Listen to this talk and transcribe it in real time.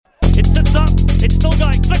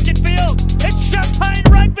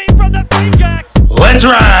Let's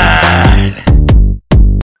ride!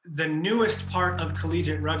 The newest part of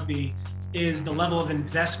collegiate rugby is the level of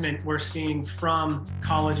investment we're seeing from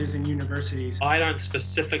colleges and universities. I don't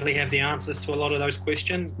specifically have the answers to a lot of those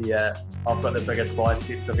questions. Yeah, I've got the biggest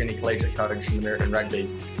biceps of any collegiate coach in American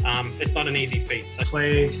rugby. It's not an easy feat. So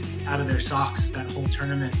Played out of their socks that whole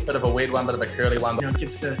tournament. Bit of a weird one, bit of a curly one.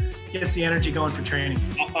 Gets the energy going for training.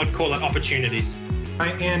 I'd call it opportunities.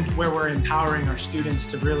 And where we're empowering our students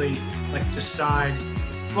to really decide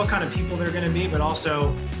what kind of people they're going to be, but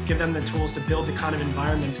also give them the tools to build the kind of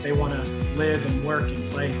environments they want to live and work and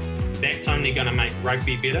play. That's only going to make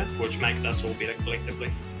rugby better, which makes us all better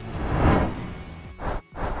collectively.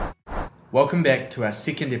 Welcome back to our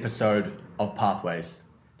second episode of Pathways,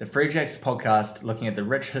 the Free Jacks podcast looking at the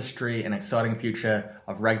rich history and exciting future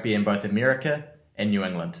of rugby in both America and New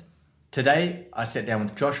England. Today, I sat down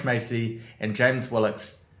with Josh Macy and James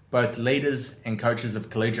Willocks, both leaders and coaches of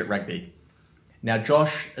collegiate rugby. Now,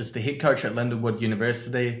 Josh is the head coach at Lindenwood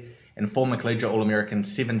University and former collegiate All-American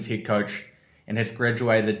Sevens head coach and has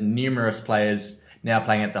graduated numerous players now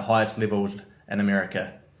playing at the highest levels in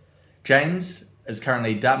America. James is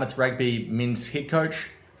currently Dartmouth Rugby men's head coach,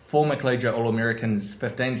 former collegiate All-Americans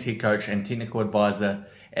 15s head coach and technical advisor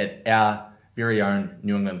at our very own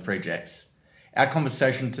New England Free Jacks. Our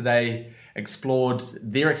conversation today explored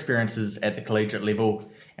their experiences at the collegiate level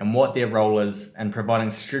and what their role is in providing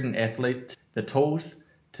student athletes the tools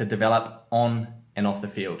to develop on and off the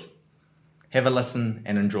field. Have a listen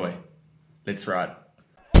and enjoy. Let's ride.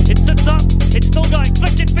 It sits up, it's still going,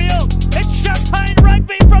 flicked it field, it's Champagne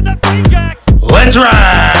Rugby from the Free Jacks. Let's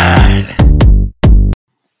ride!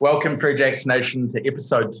 Welcome, Free Jacks Nation, to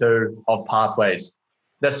episode 2 of Pathways.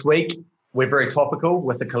 This week, we're very topical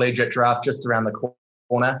with the collegiate draft just around the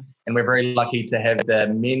corner, and we're very lucky to have the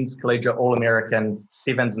men's collegiate All-American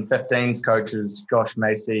 7s and 15s coaches, Josh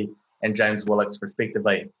Macy and James Willocks,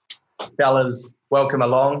 respectively. Fellas, welcome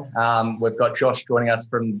along. We've got Josh joining us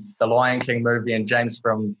from the Lion King movie and James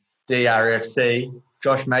from DRFC.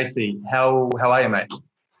 Josh Macy, how are you, mate?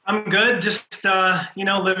 I'm good. Just,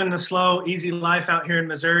 living the slow, easy life out here in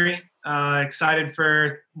Missouri. Excited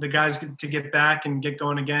for the guys to get back and get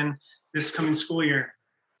going again this coming school year.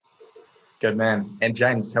 Good man. And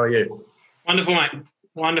James, how are you? Wonderful, mate.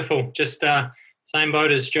 Wonderful. Just same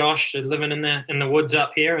boat as Josh, living in the woods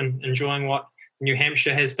up here and enjoying what New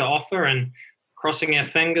Hampshire has to offer and crossing our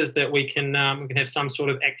fingers that we can have some sort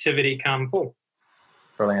of activity come fall.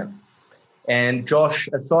 Brilliant. And Josh,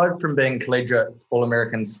 aside from being collegiate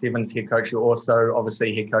All-American Sevens head coach, you're also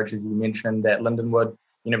obviously head coach, as you mentioned, at Lindenwood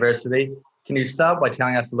University. Can you start by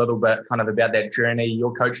telling us a little bit kind of about that journey,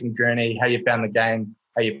 your coaching journey, how you found the game,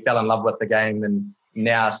 how you fell in love with the game, and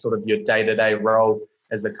now sort of your day-to-day role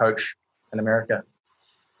as the coach in America?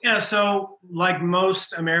 Yeah, so like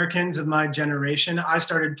most Americans of my generation, I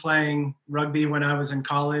started playing rugby when I was in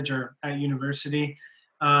college or at university.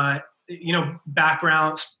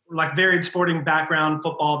 Backgrounds, like varied sporting background,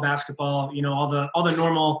 football, basketball, all the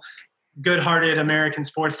normal good-hearted American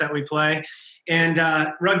sports that we play. And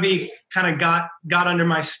rugby kind of got under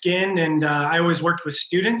my skin, and I always worked with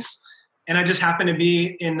students. And I just happened to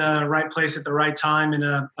be in the right place at the right time in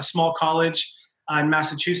a small college in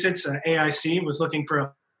Massachusetts. AIC was looking for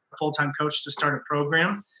a full-time coach to start a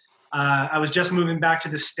program. I was just moving back to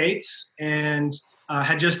the States and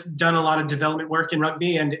had just done a lot of development work in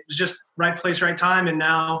rugby, and it was just right place, right time. And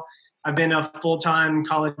now I've been a full-time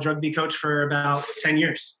college rugby coach for about 10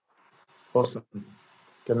 years. Awesome.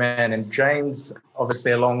 Good man. And James,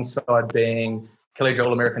 obviously alongside being collegiate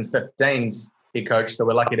All-Americans 15s head coach, so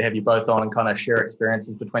we're lucky to have you both on and kind of share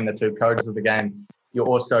experiences between the two coaches of the game. You're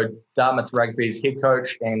also Dartmouth Rugby's head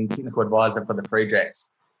coach and technical advisor for the Free Jacks.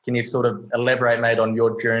 Can you sort of elaborate, mate, on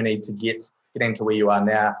your journey to getting to where you are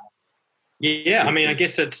now? Yeah, I mean, I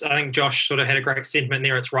think Josh sort of had a great sentiment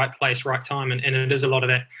there. It's right place, right time, and it is a lot of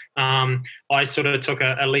that. I sort of took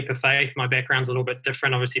a leap of faith. My background's a little bit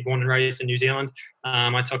different, obviously born and raised in New Zealand.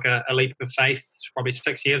 I took a leap of faith probably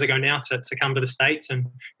 6 years ago now to come to the States and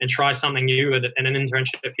try something new in an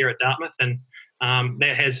internship here at Dartmouth. And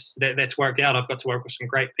that's worked out. I've got to work with some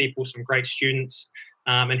great people, some great students,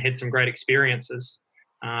 and had some great experiences.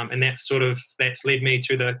 And that's led me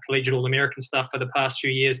to the collegiate All-American stuff for the past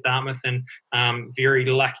few years, Dartmouth, and very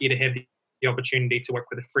lucky to have the opportunity to work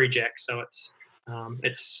with the Free Jacks. So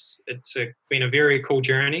it's been a very cool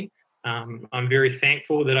journey. I'm very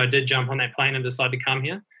thankful that I did jump on that plane and decide to come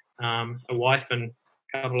here. A wife and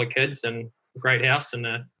a couple of kids and a great house and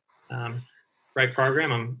a great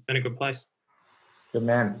program. I'm in a good place. Good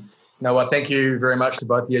man. No, well, thank you very much to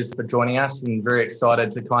both of you for joining us, and very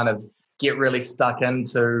excited to kind of get really stuck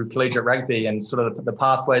into collegiate rugby and sort of the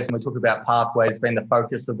pathways. And we talk about pathways being the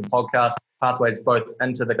focus of the podcast, pathways both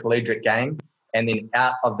into the collegiate game and then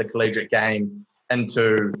out of the collegiate game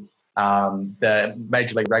into the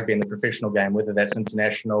Major League Rugby and the professional game, whether that's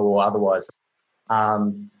international or otherwise.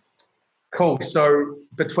 Cool. So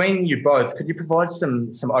between you both, could you provide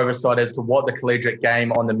some oversight as to what the collegiate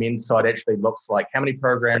game on the men's side actually looks like? How many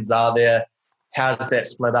programs are there? How's that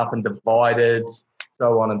split up and divided?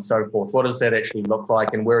 So on and so forth. What does that actually look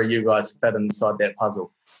like, and where are you guys fit inside that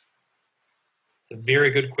puzzle? It's a very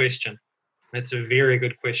good question. It's a very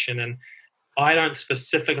good question, and I don't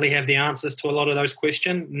specifically have the answers to a lot of those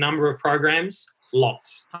questions. Number of programs,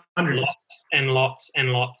 lots, Hundreds. lots and lots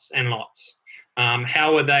and lots and lots.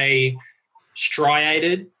 How are they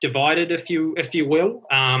striated, divided, if you will?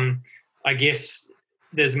 I guess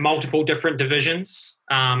there's multiple different divisions.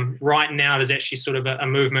 Right now, there's actually sort of a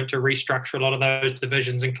movement to restructure a lot of those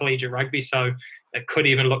divisions in collegiate rugby, so it could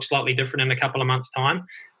even look slightly different in a couple of months' time.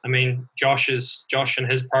 I mean, Josh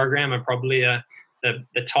and his program are probably the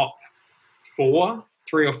top 3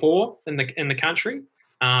 or 4 in the country,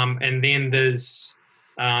 and then there's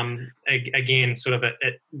again sort of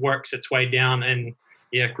it works its way down in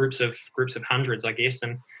groups of hundreds, I guess,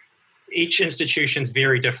 and each institution's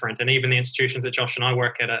very different, and even the institutions that Josh and I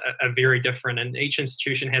work at are very different, and each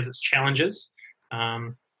institution has its challenges.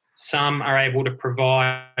 Some are able to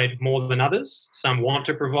provide more than others. Some want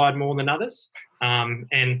to provide more than others.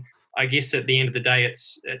 And I guess at the end of the day,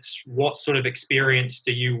 it's what sort of experience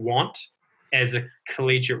do you want as a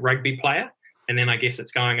collegiate rugby player? And then I guess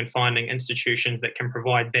it's going and finding institutions that can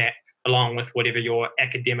provide that along with whatever your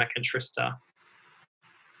academic interests are.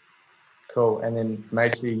 Cool. And then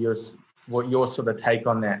Macy, what your sort of take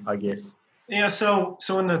on that, I guess? Yeah, so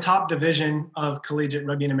in the top division of collegiate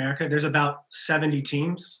rugby in America, there's about 70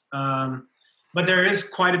 teams, but there is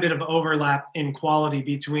quite a bit of overlap in quality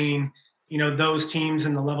between those teams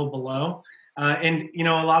and the level below. And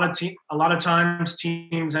a lot of times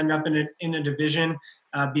teams end up in a division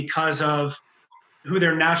because of who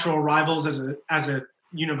their natural rivals as a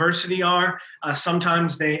university are.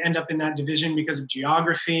 Sometimes they end up in that division because of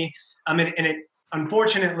geography. And it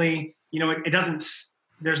unfortunately, it doesn't.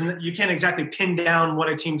 You can't exactly pin down what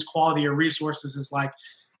a team's quality or resources is like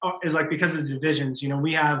because of the divisions.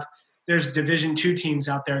 There's Division II teams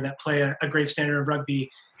out there that play a great standard of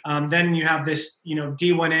rugby. Then you have this,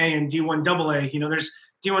 D1A and D1AA. There's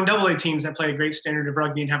D1AA teams that play a great standard of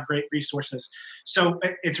rugby and have great resources. So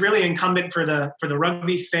it's really incumbent for the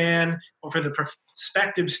rugby fan or for the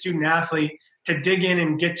prospective student athlete to dig in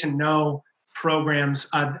and get to know programs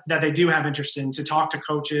that they do have interest in, to talk to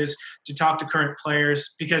coaches, to talk to current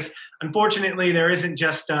players, because unfortunately there isn't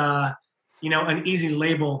just an easy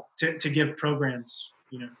label to give programs.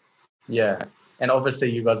 Yeah, and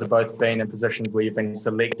obviously you guys have both been in positions where you've been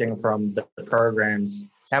selecting from the programs.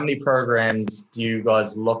 How many programs do you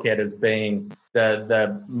guys look at as being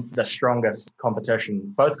the strongest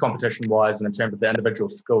competition, both competition-wise and in terms of the individual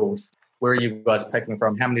schools? Where are you guys picking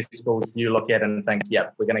from? How many schools do you look at and think,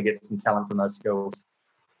 yeah, we're going to get some talent from those schools?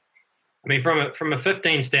 I mean, from a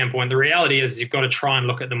 15 standpoint, the reality is you've got to try and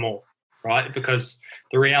look at them all, right? Because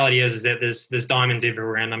the reality is that there's diamonds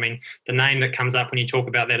everywhere. And I mean, the name that comes up when you talk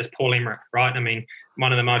about that is Paul Emmerich, right? I mean,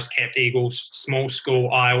 one of the most capped Eagles, small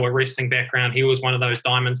school, Iowa wrestling background. He was one of those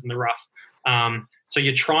diamonds in the rough. So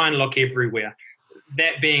you try and look everywhere.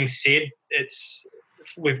 That being said,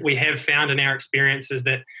 we have found in our experiences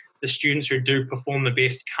that the students who do perform the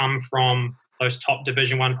best come from those top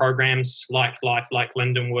Division I programs like Life, like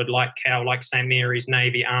Lindenwood, like Cal, like St. Mary's,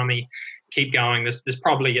 Navy, Army. Keep going. There's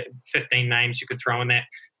probably 15 names you could throw in that.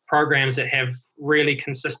 Programs that have really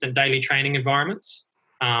consistent daily training environments.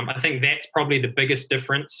 I think that's probably the biggest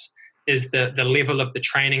difference is the level of the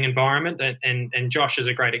training environment. And Josh is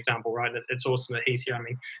a great example, right? It's awesome that he's here. I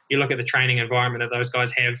mean, you look at the training environment that those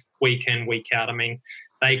guys have week in, week out. I mean,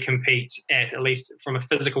 they compete at least from a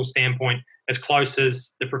physical standpoint, as close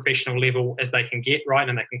as the professional level as they can get, right?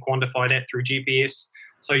 And they can quantify that through GPS.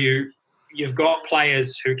 So you've got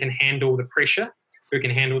players who can handle the pressure, who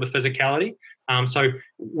can handle the physicality. So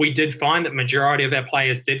we did find that majority of our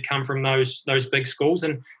players did come from those big schools,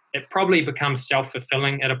 and it probably becomes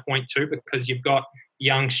self-fulfilling at a point too, because you've got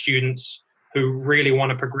young students who really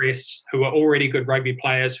want to progress, who are already good rugby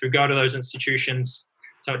players, who go to those institutions.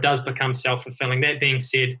 So it does become self-fulfilling. That being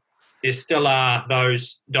said, there still are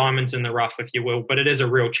those diamonds in the rough, if you will, but it is a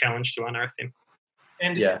real challenge to unearth them.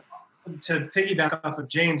 And to piggyback off of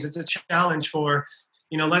James, it's a challenge for,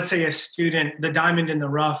 let's say a student, the diamond in the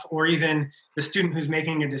rough, or even the student who's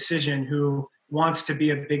making a decision who wants to be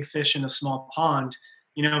a big fish in a small pond.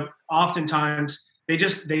 Oftentimes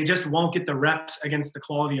they just won't get the reps against the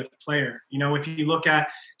quality of the player. You know, if you look at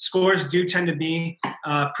scores, do tend to be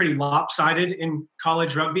pretty lopsided in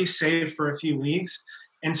college rugby, save for a few leagues.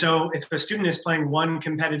 And so if a student is playing one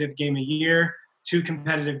competitive game a year, two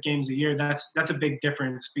competitive games a year, that's a big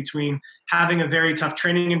difference between having a very tough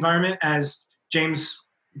training environment, as James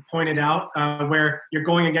pointed out, where you're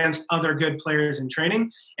going against other good players in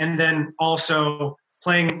training, and then also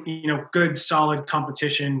playing, you know, good, solid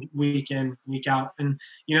competition week in, week out. And,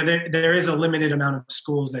 you know, there is a limited amount of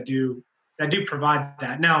schools that do provide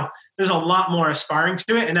that. Now, there's a lot more aspiring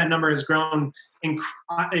to it, and that number has grown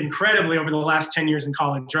incredibly over the last 10 years in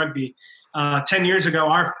college rugby. 10 years ago,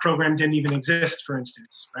 our program didn't even exist, for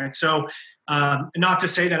instance, right? So not to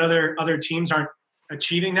say that other teams aren't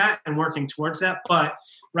achieving that and working towards that, but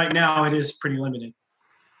right now it is pretty limited.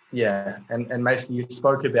 Yeah, and Mason, you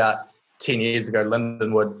spoke about 10 years ago,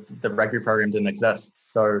 Lindenwood, the rugby program didn't exist.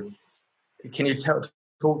 So can you talk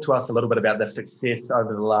to us a little bit about the success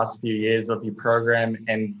over the last few years of your program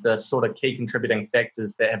and the sort of key contributing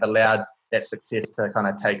factors that have allowed that success to kind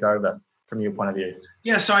of take over from your point of view?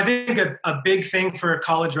 Yeah, so I think a big thing for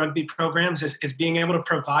college rugby programs is being able to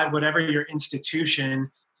provide whatever your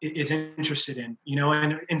institution is interested in, you know,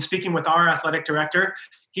 and in speaking with our athletic director,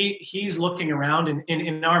 he's looking around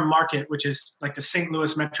in our market, which is like the St.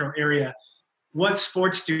 Louis metro area. What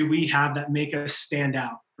sports do we have that make us stand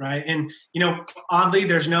out, right? And, you know, oddly,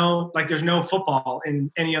 there's no football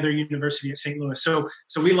in any other university at St. Louis. So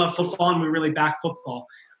we love football and we really back football.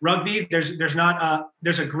 Rugby, there's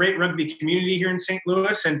a great rugby community here in St.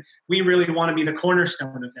 Louis, and we really want to be the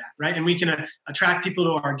cornerstone of that, right? And we can attract people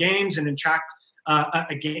to our games and attract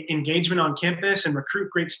engagement on campus and recruit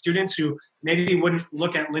great students who maybe wouldn't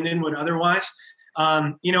look at Lindenwood otherwise.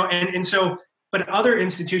 You know, and so, but other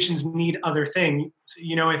institutions need other things.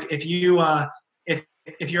 You know, if you're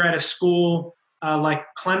at a school like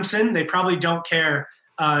Clemson, they probably don't care,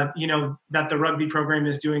 you know, that the rugby program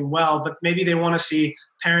is doing well, but maybe they want to see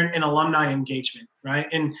parent and alumni engagement, right?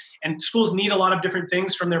 And schools need a lot of different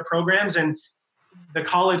things from their programs, and the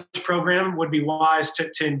college program would be wise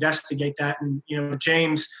to investigate that. And, you know,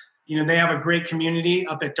 James, you know, they have a great community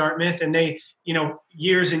up at Dartmouth, and they, you know,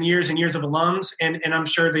 years and years and years of alums, and I'm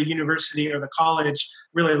sure the university or the college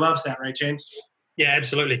really loves that, right, James? Yeah,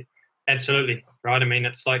 absolutely. Absolutely. Right. I mean,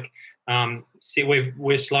 it's like, see,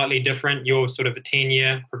 we're slightly different. You're sort of a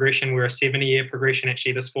 10-year progression. We're a 70-year progression.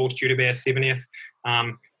 Actually, this fall's due to be our 70th.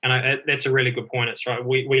 That's a really good point. It's right.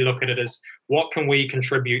 We look at it as what can we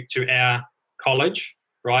contribute to our college,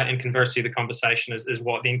 right? And conversely, the conversation is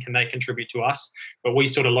what then can they contribute to us? But we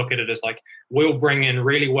sort of look at it as like, we'll bring in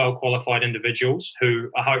really well-qualified individuals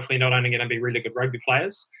who are hopefully not only going to be really good rugby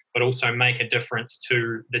players, but also make a difference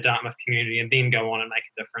to the Dartmouth community and then go on and make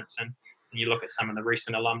a difference. And you look at some of the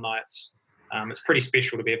recent alumni, it's pretty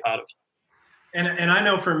special to be a part of. And I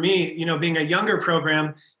know for me, you know, being a younger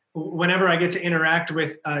program, whenever I get to interact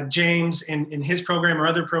with James in his program or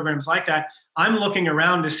other programs like that, I'm looking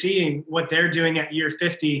around to see what they're doing at year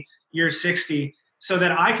 50, year 60, so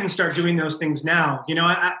that I can start doing those things now. You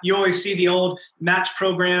know, you always see the old match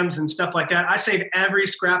programs and stuff like that. I save every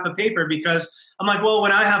scrap of paper because I'm like, well,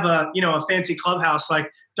 when I have a fancy clubhouse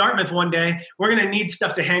like Dartmouth one day, we're going to need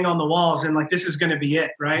stuff to hang on the walls, and like this is going to be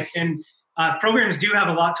it, right? And programs do have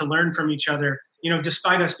a lot to learn from each other. You know,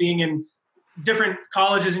 despite us being in different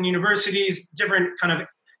colleges and universities, different kind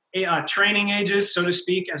of training ages, so to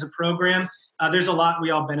speak, as a program, there's a lot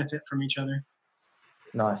we all benefit from each other.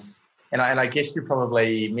 Nice. And I guess you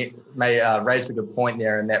probably may raise a good point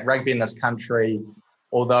there, in that rugby in this country,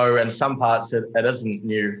 although in some parts it isn't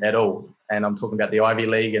new at all, and I'm talking about the Ivy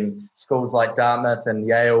League and schools like Dartmouth and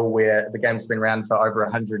Yale, where the game's been around for over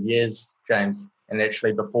 100 years, James, and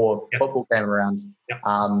actually before football came around. Yep.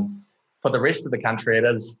 For the rest of the country, it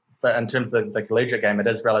is, but in terms of the collegiate game, it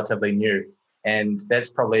is relatively new. And that's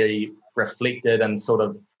probably reflected in sort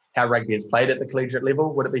of how rugby is played at the collegiate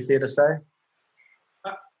level. Would it be fair to say?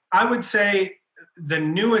 I would say the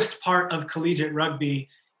newest part of collegiate rugby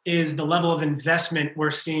is the level of investment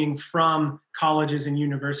we're seeing from colleges and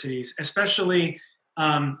universities, especially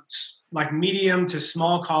like medium to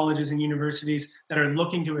small colleges and universities that are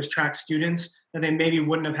looking to attract students that they maybe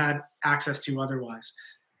wouldn't have had access to otherwise.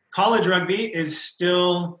 College rugby is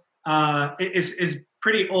still is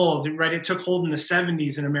pretty old, right? It took hold in the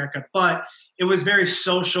 70s in America, but it was very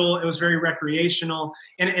social, it was very recreational,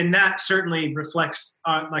 and that certainly reflects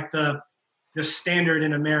like the standard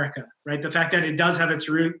in America, right? The fact that it does have its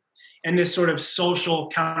root in this sort of social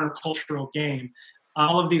countercultural game.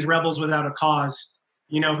 All of these rebels without a cause,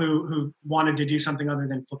 you know, who wanted to do something other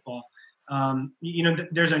than football. You know,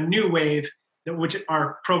 there's a new wave which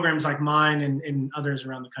are programs like mine and others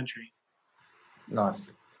around the country.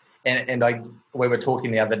 Nice. And we were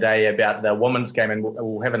talking the other day about the women's game, and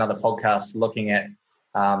we'll have another podcast looking at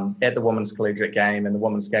the women's collegiate game and the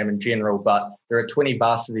women's game in general. But there are 20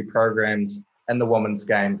 varsity programs in the women's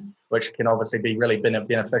game, which can obviously be really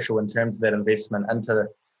beneficial in terms of that investment into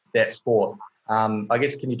that sport. I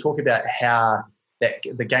guess, can you talk about how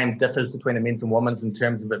the game differs between the men's and women's in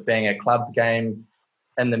terms of it being a club game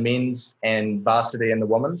in the men's and varsity in the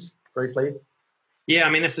women's, briefly? Yeah,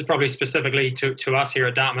 I mean, this is probably specifically to us here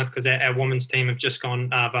at Dartmouth, because our women's team have just gone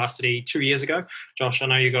varsity 2 years ago. Josh, I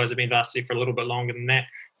know you guys have been varsity for a little bit longer than that.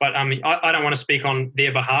 But I mean, I don't want to speak on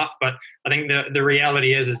their behalf, but I think the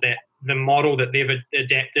reality is that the model that they've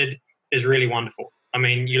adapted is really wonderful. I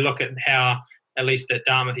mean, you look at how, at least at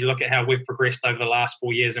Dartmouth, you look at how we've progressed over the last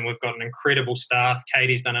 4 years, and we've got an incredible staff.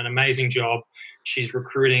 Katie's done an amazing job. She's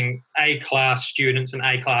recruiting A-class students and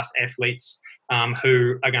A-class athletes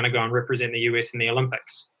who are going to go and represent the US in the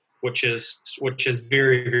Olympics, which is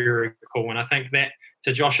very, very cool. And I think that,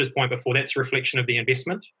 to Josh's point before, that's a reflection of the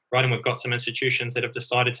investment, right? And we've got some institutions that have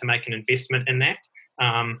decided to make an investment in that.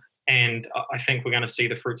 And I think we're going to see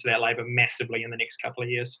the fruits of that labour massively in the next couple of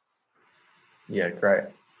years. Yeah, great.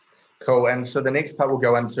 Cool. And so the next part we'll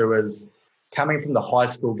go into is coming from the high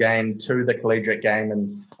school game to the collegiate game.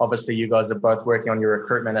 And obviously you guys are both working on your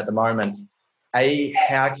recruitment at the moment.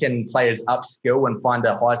 How can players upskill and find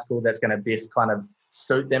a high school that's going to best kind of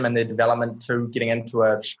suit them in their development to getting into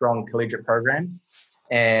a strong collegiate program?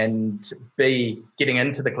 And B, getting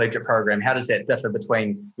into the collegiate program, how does that differ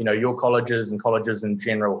between, your colleges and colleges in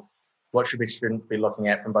general? What should students be looking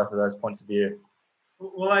at from both of those points of view?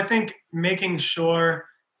 Well, I think making sure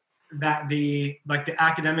that the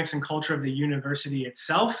academics and culture of the university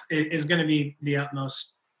itself is going to be the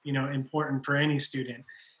utmost, important for any student.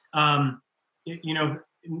 There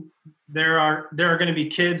are going to be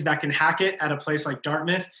kids that can hack it at a place like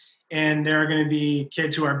Dartmouth, and there are going to be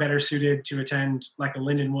kids who are better suited to attend like a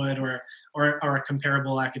Lindenwood or a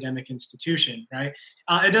comparable academic institution, right?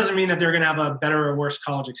 It doesn't mean that they're going to have a better or worse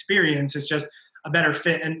college experience. It's just a better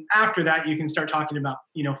fit. And after that, you can start talking about,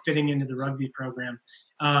 fitting into the rugby program.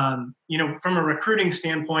 From a recruiting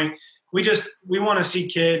standpoint, we want to see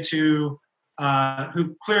kids who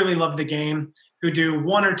clearly love the game, who do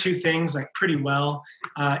one or two things like pretty well,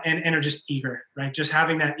 and are just eager, right? Just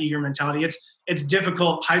having that eager mentality. It's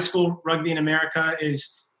difficult. High school rugby in America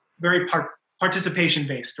is very participation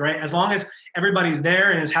based, right? As long as everybody's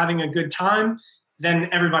there and is having a good time, then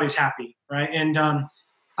everybody's happy, right? And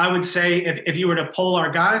I would say if you were to poll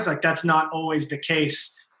our guys, like that's not always the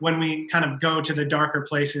case when we kind of go to the darker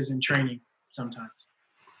places in training sometimes.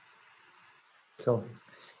 Cool.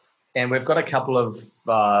 And we've got a couple of,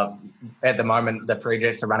 at the moment, the Free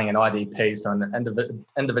Jacks are running an IDP, so an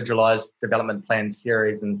individualized development plan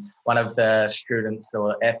series. And one of the students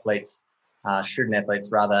or student athletes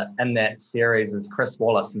rather, in that series is Chris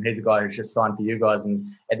Wallace. And he's a guy who's just signed for you guys. And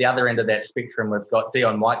at the other end of that spectrum, we've got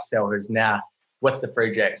Dion Mikesell, who's now with the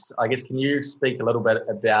Free Jacks. I guess, can you speak a little bit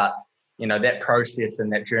about, that process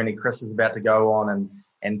and that journey Chris is about to go on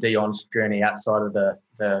and Dion's journey outside of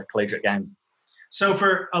the collegiate game? So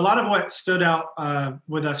for a lot of what stood out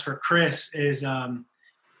with us for Chris is,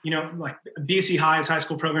 like BC High's high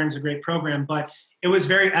school program is a great program, but it was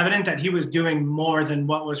very evident that he was doing more than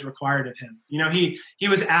what was required of him. He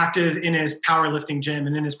was active in his powerlifting gym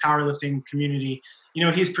and in his powerlifting community.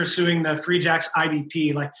 He's pursuing the Free Jacks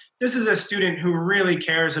IDP. Like, this is a student who really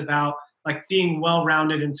cares about like being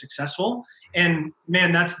well-rounded and successful. And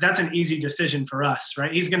man, that's an easy decision for us,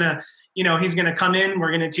 right? He's gonna come in.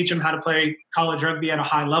 We're gonna teach him how to play college rugby at a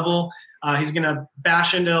high level. He's gonna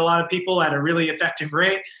bash into a lot of people at a really effective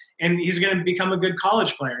rate, and he's gonna become a good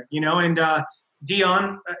college player. And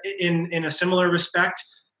Dion, in a similar respect,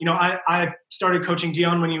 I started coaching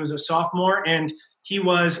Dion when he was a sophomore, and he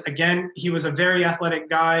was a very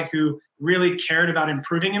athletic guy who really cared about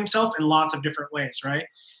improving himself in lots of different ways, right?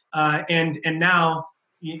 And now,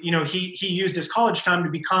 he used his college time to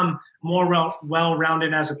become more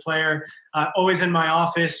well-rounded as a player, always in my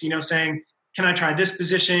office, saying, can I try this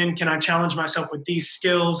position? Can I challenge myself with these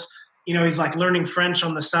skills? He's like learning French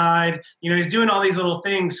on the side. He's doing all these little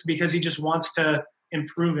things because he just wants to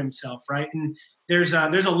improve himself, right? And there's a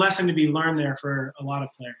lesson to be learned there for a lot of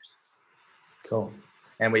players. Cool.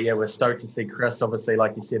 And we're stoked to see Chris, obviously,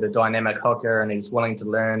 like you said, a dynamic hooker, and he's willing to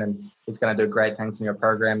learn, and he's going to do great things in your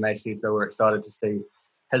program, Macy. So we're excited to see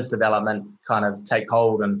his development kind of take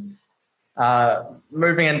hold. And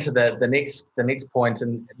moving into the next point,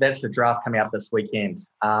 and that's the draft coming up this weekend.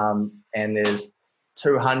 And there's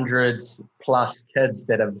 200 plus kids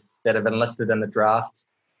that have enlisted in the draft.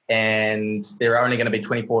 and there are only going to be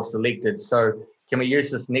 24 selected. So can we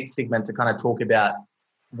use this next segment to kind of talk about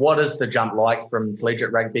what is the jump like from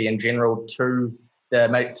collegiate rugby in general to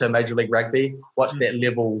Major League Rugby? What's that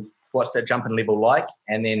level? What's that jump in level like?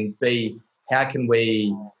 And then B, how can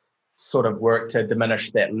we sort of work to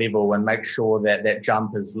diminish that level and make sure that that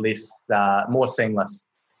jump is more seamless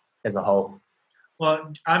as a whole?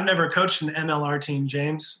 Well, I've never coached an MLR team,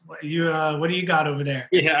 James. What do you got over there?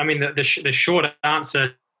 Yeah, I mean, the short answer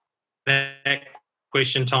to that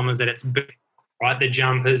question, Tom, is that it's big, right? The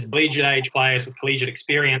jump is collegiate age players with collegiate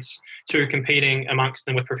experience to competing amongst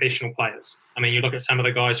them with professional players. I mean, you look at some of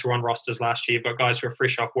the guys who were on rosters last year, you've got guys who are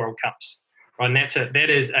fresh off World Cups, right? And that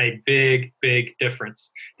is a big, big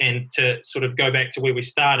difference. And to sort of go back to where we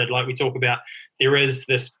started, like we talk about, there is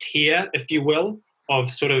this tier, if you will,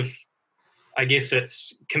 of sort of, I guess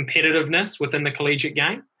it's competitiveness within the collegiate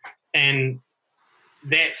game. And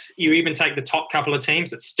that's, you even take the top couple of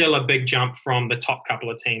teams, it's still a big jump from the top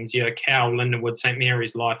couple of teams. Cal, Lindenwood, St.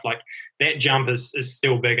 Mary's Life, like that jump is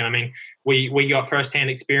still big. And I mean, we got first-hand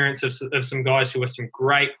experience of some guys who were some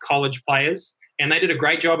great college players, and they did a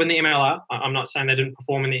great job in the MLR. I'm not saying they didn't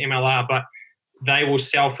perform in the MLR, but they will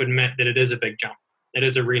self-admit that it is a big jump. It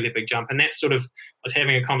is a really big jump. And that's sort of, I was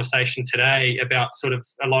having a conversation today about sort of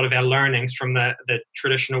a lot of our learnings from the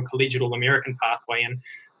traditional collegial American pathway. And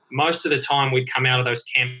most of the time we'd come out of those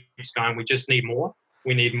camps going, we just need more.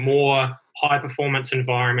 We need more high-performance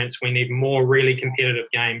environments. We need more really competitive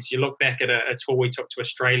games. You look back at a tour we took to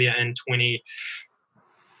Australia in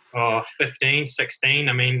 2015, 16.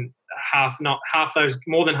 I mean,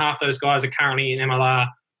 more than half those guys are currently in MLR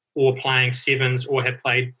or playing sevens or have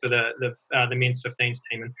played for the men's 15s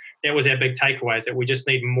team. And that was our big takeaway, is that we just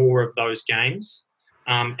need more of those games.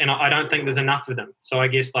 And I don't think there's enough of them. So I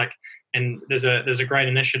guess and there's a great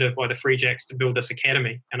initiative by the Free Jacks to build this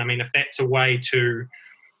academy. And I mean, if that's a way to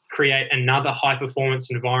create another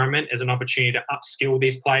high-performance environment as an opportunity to upskill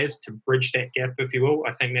these players, to bridge that gap, if you will,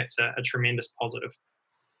 I think that's a tremendous positive.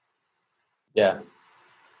 Yeah,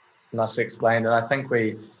 nicely explained. And I think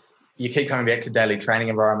you keep coming back to daily training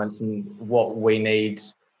environments, and what we need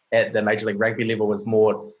at the Major League Rugby level is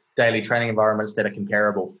more daily training environments that are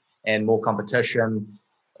comparable and more competition.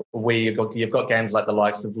 You've got games like the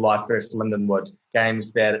likes of Life versus Lindenwood,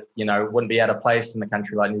 games that wouldn't be out of place in a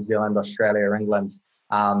country like New Zealand, Australia, or England.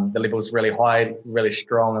 The level's really high, really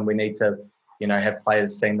strong, and we need to have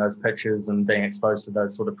players seeing those pitches and being exposed to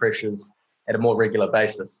those sort of pressures at a more regular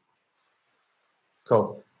basis.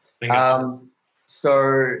 Cool.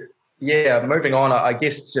 So yeah, moving on, I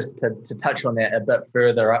guess just to touch on that a bit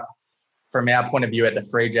further up, from our point of view at the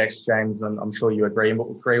Free Jacks, James, and I'm sure you agree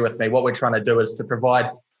with me, what we're trying to do is to provide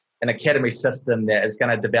an academy system that is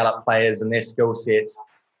going to develop players and their skill sets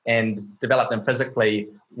and develop them physically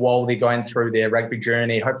while they're going through their rugby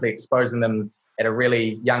journey, hopefully exposing them at a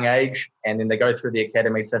really young age. And then they go through the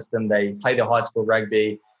academy system, they play their high school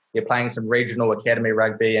rugby, they're playing some regional academy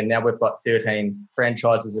rugby, and now we've got 13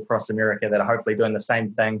 franchises across America that are hopefully doing the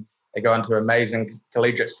same thing. They go into an amazing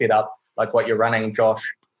collegiate setup like what you're running, Josh,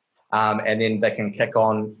 and then they can kick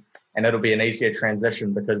on, and it'll be an easier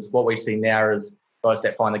transition, because what we see now is guys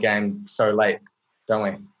that find the game so late, don't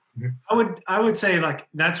we? I would say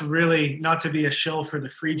that's really not to be a shill for the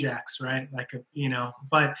Free Jacks, right?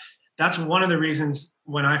 But that's one of the reasons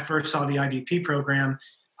when I first saw the IDP program,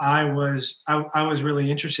 I was really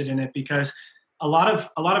interested in it, because a lot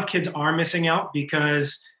of kids are missing out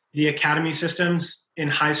because the academy systems in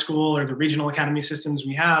high school or the regional academy systems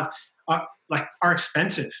we have are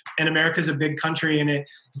expensive, and America's a big country, and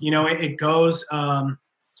it goes.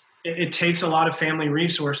 It takes a lot of family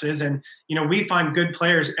resources, and we find good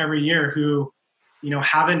players every year who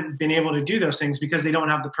haven't been able to do those things because they don't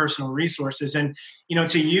have the personal resources. And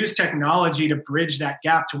to use technology to bridge that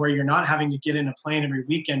gap to where you're not having to get in a plane every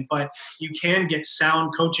weekend, but you can get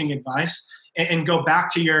sound coaching advice and go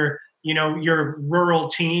back to your rural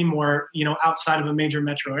team or outside of a major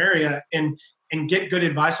metro area and get good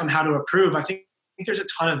advice on how to improve. I think there's a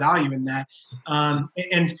ton of value in that.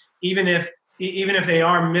 And even if they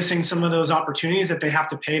are missing some of those opportunities that they have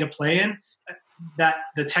to pay to play in, that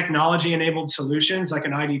the technology-enabled solutions like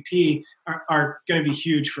an IDP are going to be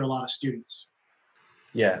huge for a lot of students.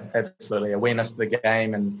 Yeah, absolutely. Awareness of the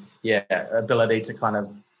game and, ability to kind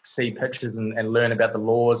of see pitches and learn about the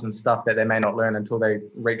laws and stuff that they may not learn until they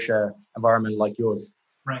reach an environment like yours.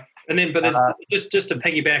 Right. And then, but just to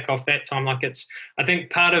piggyback off that, Tom, I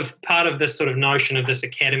think part of this sort of notion of this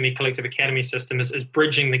collective academy system is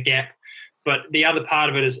bridging the gap. But the other part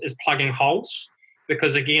of it is plugging holes,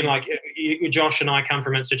 because again, Josh and I come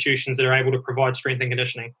from institutions that are able to provide strength and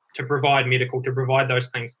conditioning, to provide medical, to provide those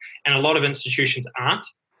things. And a lot of institutions aren't.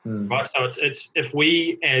 right? So it's if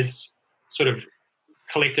we as sort of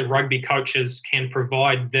collective rugby coaches can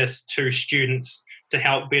provide this to students to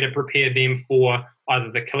help better prepare them for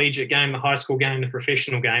either the collegiate game, the high school game, the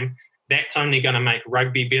professional game, that's only going to make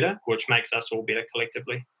rugby better, which makes us all better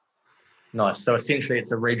collectively. Nice. So essentially,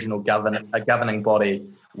 it's a regional governing body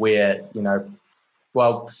where,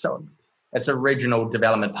 so it's a regional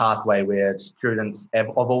development pathway where students of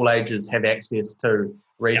all ages have access to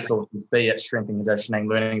resources, be it strength and conditioning,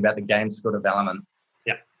 learning about the game skill development.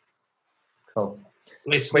 Yeah. Cool.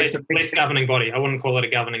 Less governing body. I wouldn't call it a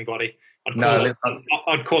governing body.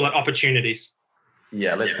 I'd call it opportunities.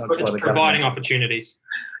 Yeah, let's not call it providing opportunities.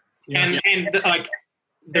 Yeah. And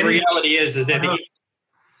the reality is that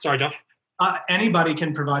sorry, Josh. Anybody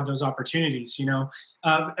can provide those opportunities,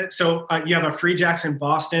 So you have a Free Jacks in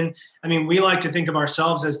Boston. I mean, we like to think of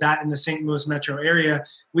ourselves as that in the St. Louis metro area.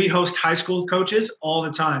 We host high school coaches all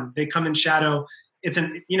the time. They come and shadow. It's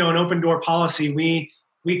an open door policy.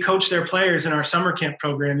 We coach their players in our summer camp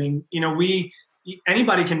programming.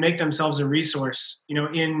 Anybody can make themselves a resource,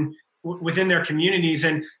 within their communities.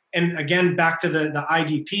 And again, back to the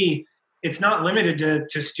IDP, it's not limited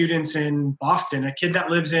to students in Boston. A kid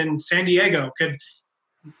that lives in San Diego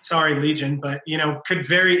Legion, but could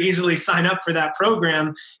very easily sign up for that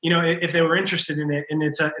program, if they were interested in it. And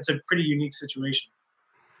it's a pretty unique situation.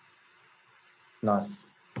 Nice.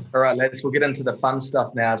 All right, we'll get into the fun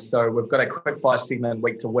stuff now. So we've got a quick fire segment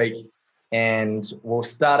week to week, and we'll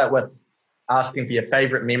start it with asking for your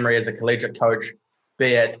favorite memory as a collegiate coach,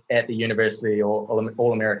 be it at the university or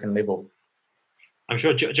All-American level. I'm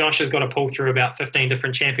sure Josh has got to pull through about 15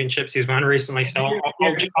 different championships he's won recently. So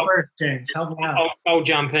I'll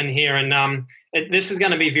jump in here. And this is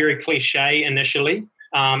going to be very cliche initially,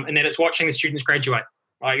 and that it's watching the students graduate.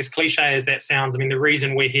 Like, as cliche as that sounds, I mean, the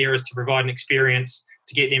reason we're here is to provide an experience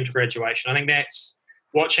to get them to graduation. I think that's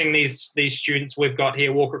watching these students we've got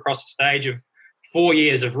here walk across the stage of 4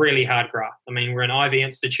 years of really hard graft. I mean, we're an Ivy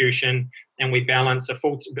institution, and we balance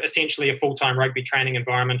essentially a full-time rugby training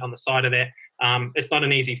environment on the side of that. It's not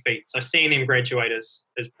an easy feat. So seeing them graduate is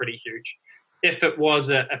pretty huge. If it was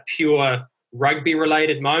a pure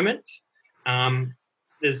rugby-related moment,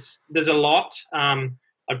 there's a lot.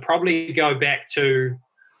 I'd probably go back to,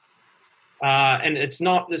 and this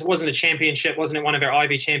wasn't a championship, wasn't it one of our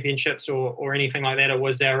Ivy championships or anything like that. It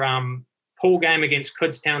was our pool game against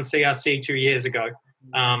Kutztown CRC 2 years ago.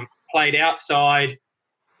 Played outside,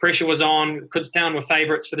 pressure was on. Kutztown were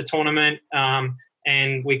favourites for the tournament,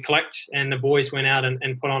 and we clicked, and the boys went out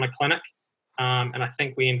and put on a clinic. And I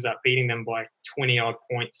think we ended up beating them by 20-odd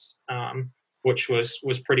points, which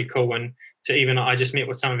was pretty cool. And I just met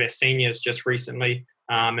with some of our seniors just recently,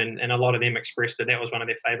 and a lot of them expressed that was one of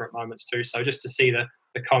their favourite moments too. So just to see the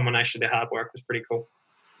culmination of their hard work was pretty cool.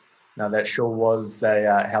 No, that sure was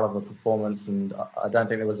a hell of a performance, and I don't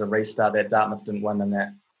think there was a restart that Dartmouth didn't win in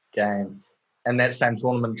that game. In that same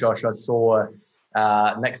tournament, Josh, I saw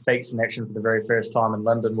Nick Feeks in action for the very first time in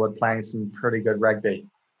Lindenwood playing some pretty good rugby.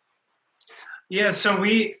 Yeah, so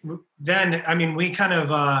we kind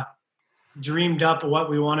of dreamed up what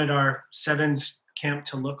we wanted our sevens camp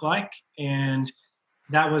to look like, and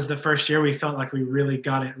that was the first year we felt like we really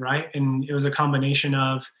got it right. And it was a combination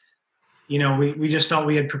of, we just felt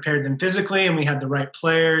we had prepared them physically and we had the right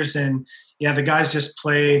players. And yeah, the guys just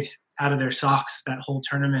played out of their socks that whole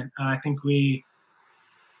tournament. I think we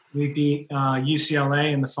beat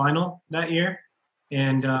UCLA in the final that year.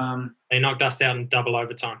 And they knocked us out in double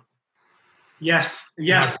overtime. Yes.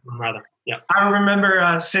 Rather. Yeah. I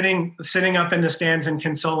remember sitting up in the stands and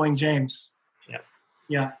consoling James. Yeah.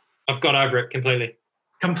 Yeah. I've got over it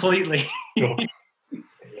completely. Sure.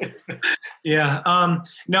 Yeah.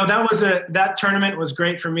 No, that tournament was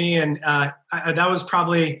great for me. And that was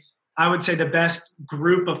probably, I would say, the best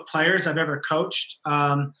group of players I've ever coached.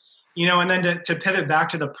 And then to pivot back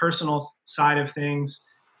to the personal side of things,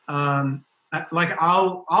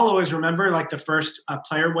 I'll always remember the first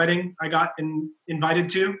player wedding I got invited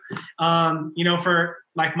to, for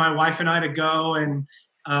my wife and I to go and,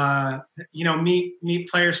 meet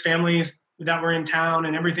players' families that were in town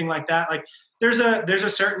and everything like that. There's a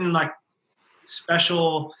certain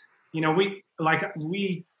special, we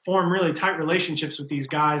form really tight relationships with these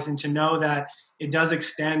guys, and to know that it does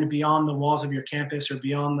extend beyond the walls of your campus or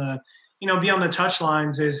beyond the touch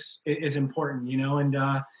lines is important,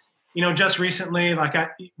 and, just recently,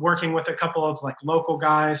 working with a couple of local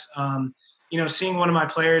guys, seeing one of my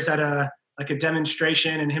players at a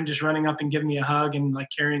demonstration and him just running up and giving me a hug and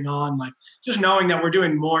carrying on, just knowing that we're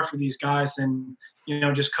doing more for these guys than,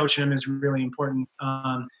 just coaching them is really important.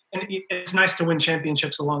 And it's nice to win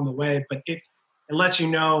championships along the way, but it lets you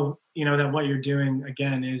know that what you're doing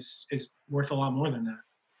again is worth a lot more than that.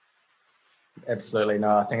 Absolutely.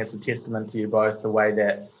 No, I think it's a testament to you both, the way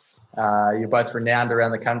that you're both renowned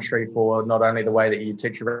around the country for not only the way that you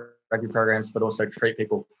teach your rugby programs, but also treat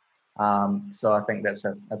people. So I think that's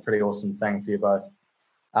a pretty awesome thing for you both.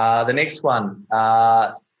 The next one,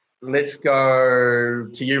 let's go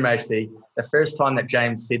to you, Macy. The first time that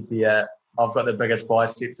James said to you, I've got the biggest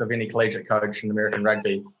biceps of any collegiate coach in American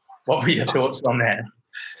rugby, what were your thoughts on that?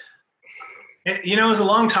 It was a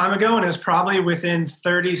long time ago, and it was probably within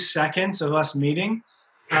 30 seconds of us meeting.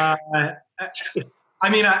 I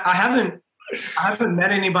haven't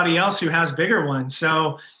met anybody else who has bigger ones.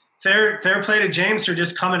 So fair play to James for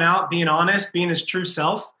just coming out, being honest, being his true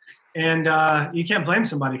self. And you can't blame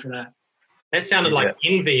somebody for that. That sounded like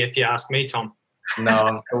envy, if you ask me, Tom. No,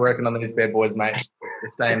 I'm still working on these bad boys, mate.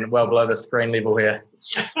 They're staying well below the screen level here.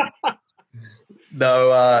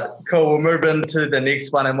 No, cool. We'll move into the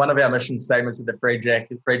next one. And one of our mission statements at the Free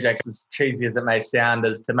Jacks, as cheesy as it may sound,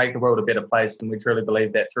 is to make the world a better place. And we truly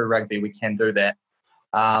believe that through rugby we can do that.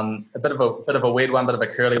 A bit of a weird one, bit of a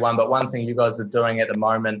curly one, but one thing you guys are doing at the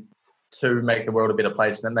moment to make the world a better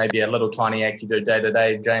place, and it may be a little tiny act you do day to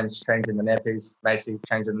day. James changing the nappies, Macy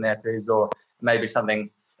changing the nappies, or maybe something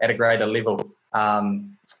at a greater level.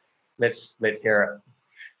 Let's hear it.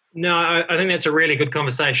 No, I think that's a really good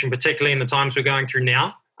conversation, particularly in the times we're going through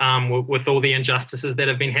now, with all the injustices that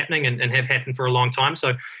have been happening and have happened for a long time.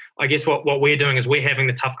 So I guess what we're doing is we're having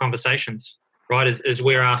the tough conversations, right? Is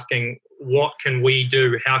we're asking, what can we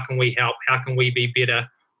do? How can we help? How can we be better?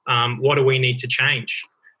 What do we need to change?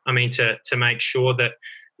 I mean, to make sure that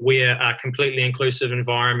we're a completely inclusive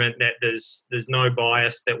environment, that there's no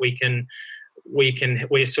bias, that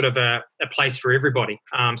we're sort of a place for everybody.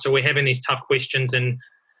 So we're having these tough questions, and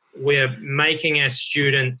we're encouraging our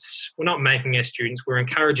students, we're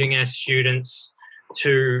encouraging our students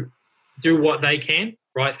to do what they can,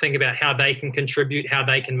 right? Think about how they can contribute, how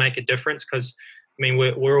they can make a difference, because I mean,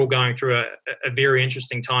 we're all going through a very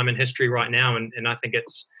interesting time in history right now, and I think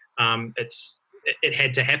it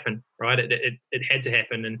had to happen, right? It had to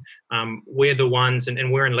happen, and we're the ones,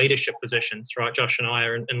 and we're in leadership positions, right? Josh and I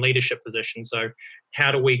are in leadership positions. So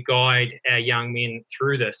how do we guide our young men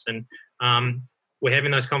through this? And we're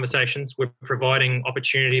having those conversations. We're providing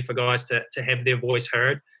opportunity for guys to have their voice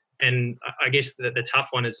heard. And I guess the tough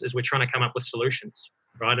one is we're trying to come up with solutions,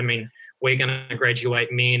 right? I mean, we're going to graduate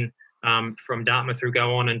men from Dartmouth who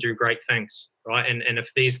go on and do great things, right? And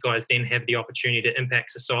if these guys then have the opportunity to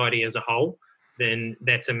impact society as a whole, then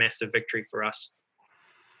that's a massive victory for us.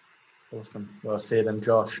 Awesome. Well said. And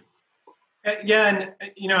Josh? Yeah,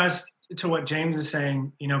 and, as to what James is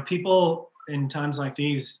saying, people in times like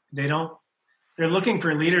these, they're looking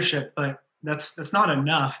for leadership, but that's not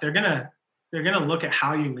enough. They're gonna look at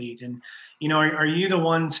how you lead, and are you the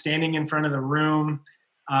one standing in front of the room,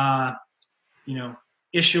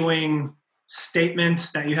 issuing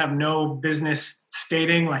statements that you have no business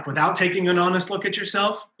stating, like without taking an honest look at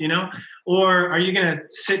yourself, or are you going to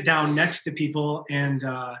sit down next to people and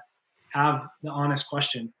have the honest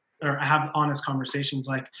question, or have honest conversations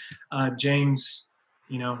like James,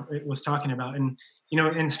 was talking about. And,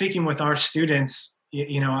 and speaking with our students,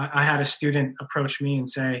 I had a student approach me and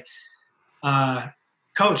say,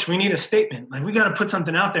 Coach, we need a statement. Like, we got to put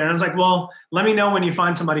something out there. And I was like, well, let me know when you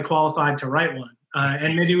find somebody qualified to write one.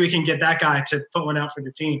 And maybe we can get that guy to put one out for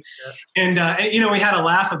the team. Yeah. And we had a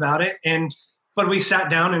laugh about it, but we sat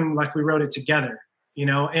down and we wrote it together,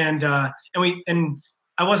 and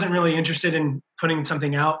I wasn't really interested in putting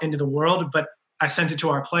something out into the world, but I sent it to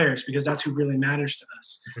our players because that's who really matters to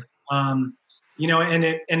us. And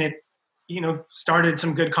it started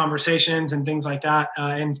some good conversations and things like that.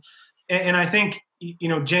 And I think,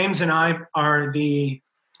 James and I are the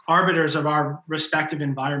arbiters of our respective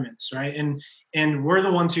environments, right? And we're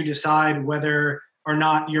the ones who decide whether or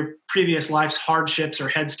not your previous life's hardships or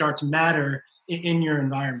head starts matter in your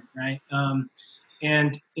environment, right?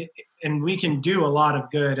 And we can do a lot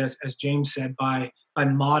of good, as James said, by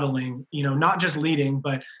modeling, not just leading,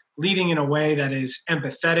 but leading in a way that is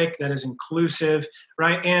empathetic, that is inclusive,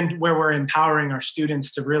 right? And where we're empowering our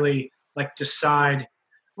students to really decide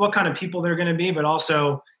what kind of people they're going to be, but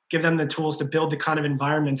also give them the tools to build the kind of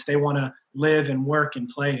environments they want to live and work and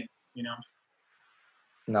play in,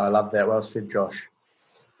 No, I love that. Well said, Josh.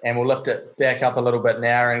 And we'll lift it back up a little bit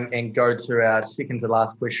now and go to our second to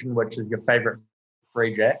last question, which is your favourite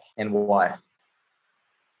Free Jack and why?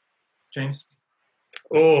 James?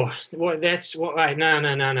 Oh, well, that's what?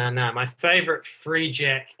 No. My favourite Free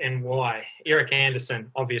Jack and why? Eric Anderson,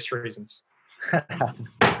 obvious reasons.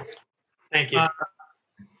 Thank you.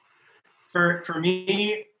 For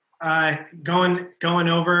me, going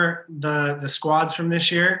over the squads from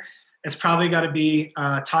this year, it's probably got to be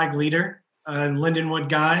Tig Leader, Lindenwood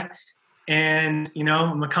guy, and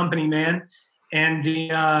I'm a company man. And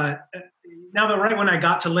but right when I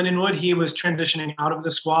got to Lindenwood, he was transitioning out of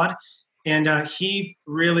the squad, and he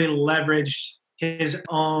really leveraged his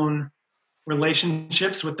own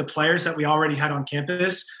relationships with the players that we already had on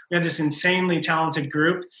campus. We had this insanely talented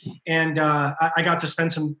group, and I got to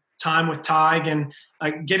spend some time with Tig and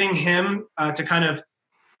getting him to kind of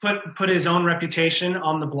put his own reputation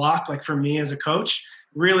on the block, like for me as a coach,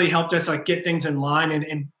 really helped us like get things in line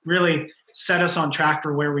and really set us on track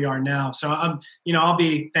for where we are now. So I'll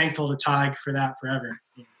be thankful to Tig for that forever.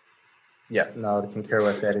 Yeah, no, I concur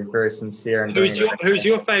with that. He's very sincere. And who's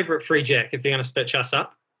your favorite Free Jack if you're going to stitch us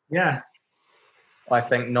up? Yeah. I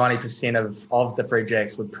think 90% of the Free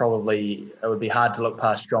Jacks it would be hard to look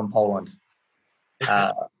past John Poland.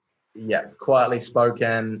 Quietly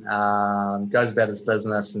spoken, goes about his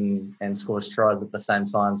business and scores tries at the same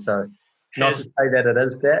time. So not to say that it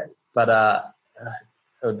is that, but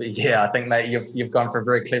it would be, I think, mate, you've gone for a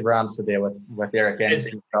very clever answer there with Eric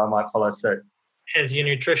Anderson, so I might follow suit. Has your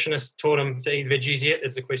nutritionist taught him to eat veggies yet?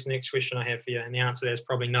 Is the next question I have for you, and the answer is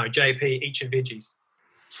probably no. JP, eat your veggies.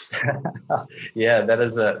 Yeah, that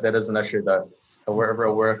is an issue though. So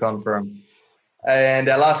we'll work on for him. And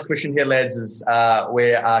our last question here, lads, is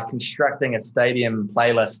we are constructing a stadium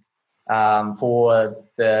playlist for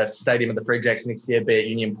the stadium of the Free Jacks next year, be it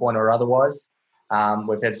Union Point or otherwise.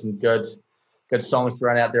 We've had some good songs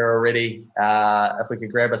thrown out there already. If we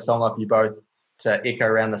could grab a song off you both to echo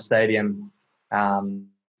around the stadium for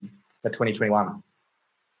 2021.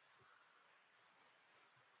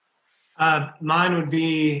 Mine would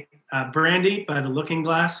be Brandy by The Looking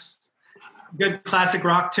Glass. Good classic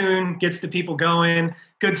rock tune, gets the people going.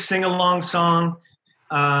 Good sing-along song.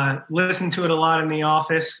 Listen to it a lot in the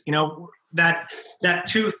office. That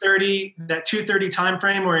 2:30 time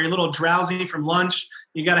frame where you're a little drowsy from lunch.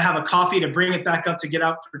 You got to have a coffee to bring it back up to get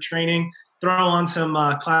out for training. Throw on some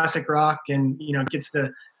classic rock, and gets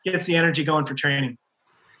the energy going for training.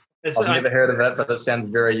 I've never heard of it, but it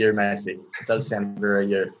sounds very you, Macy. It does sound very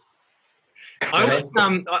you. I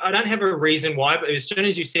don't have a reason why, but as soon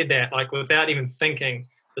as you said that, like without even thinking,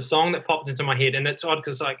 the song that popped into my head, and it's odd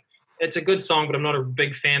because like it's a good song, but I'm not a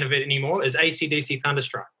big fan of it anymore, is AC/DC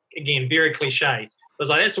Thunderstruck. Again, very cliche. I was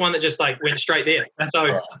like, that's the one that just like went straight there.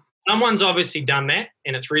 So someone's obviously done that,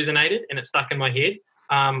 and it's resonated, and it's stuck in my head.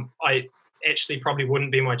 I actually probably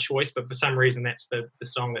wouldn't be my choice, but for some reason that's the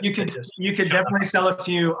song that you could definitely sell a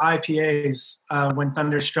few IPAs when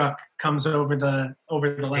Thunderstruck comes over the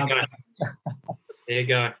loud. There you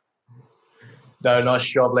go. No, nice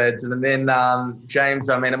job, lads. And then James,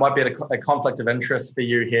 I mean, it might be a conflict of interest for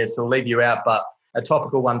you here, so we'll leave you out, but a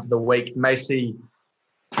topical one for the week. Macy,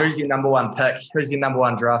 who's your number one pick? Who's your number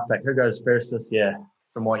one draft pick? Who goes first this year,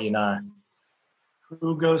 from what you know?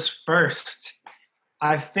 Who goes first?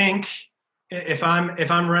 I think if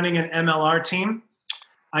I'm running an MLR team,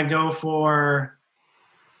 I go for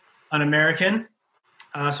an American,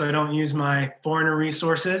 so I don't use my foreigner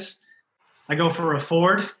resources. I go for a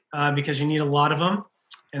Ford because you need a lot of them,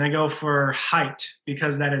 and I go for height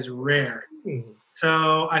because that is rare.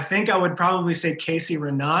 So I think I would probably say Casey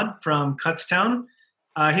Renaud from Kutztown.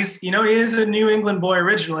 He is a New England boy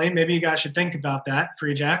originally. Maybe you guys should think about that,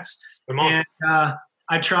 Free Jacks. Come on. And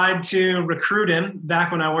I tried to recruit him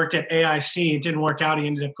back when I worked at AIC. It didn't work out. He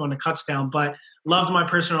ended up going to Kutztown, but loved my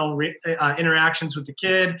personal interactions with the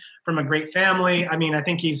kid, from a great family. I mean, I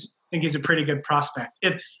think he's a pretty good prospect,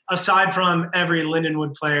 aside from every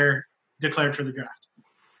Lindenwood player declared for the draft.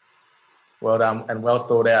 Well done and well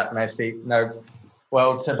thought out, Macy.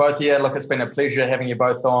 Well, to both of you, look, it's been a pleasure having you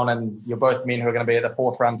both on, and you're both men who are going to be at the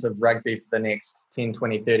forefront of rugby for the next 10,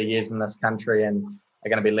 20, 30 years in this country, and are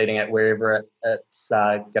going to be leading it wherever it's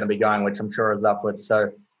going to be going, which I'm sure is upwards.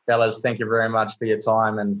 So, fellas, thank you very much for your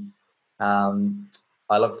time, and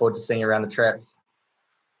I look forward to seeing you around the traps.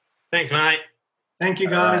 Thanks, mate. Thank you,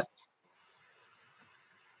 guys.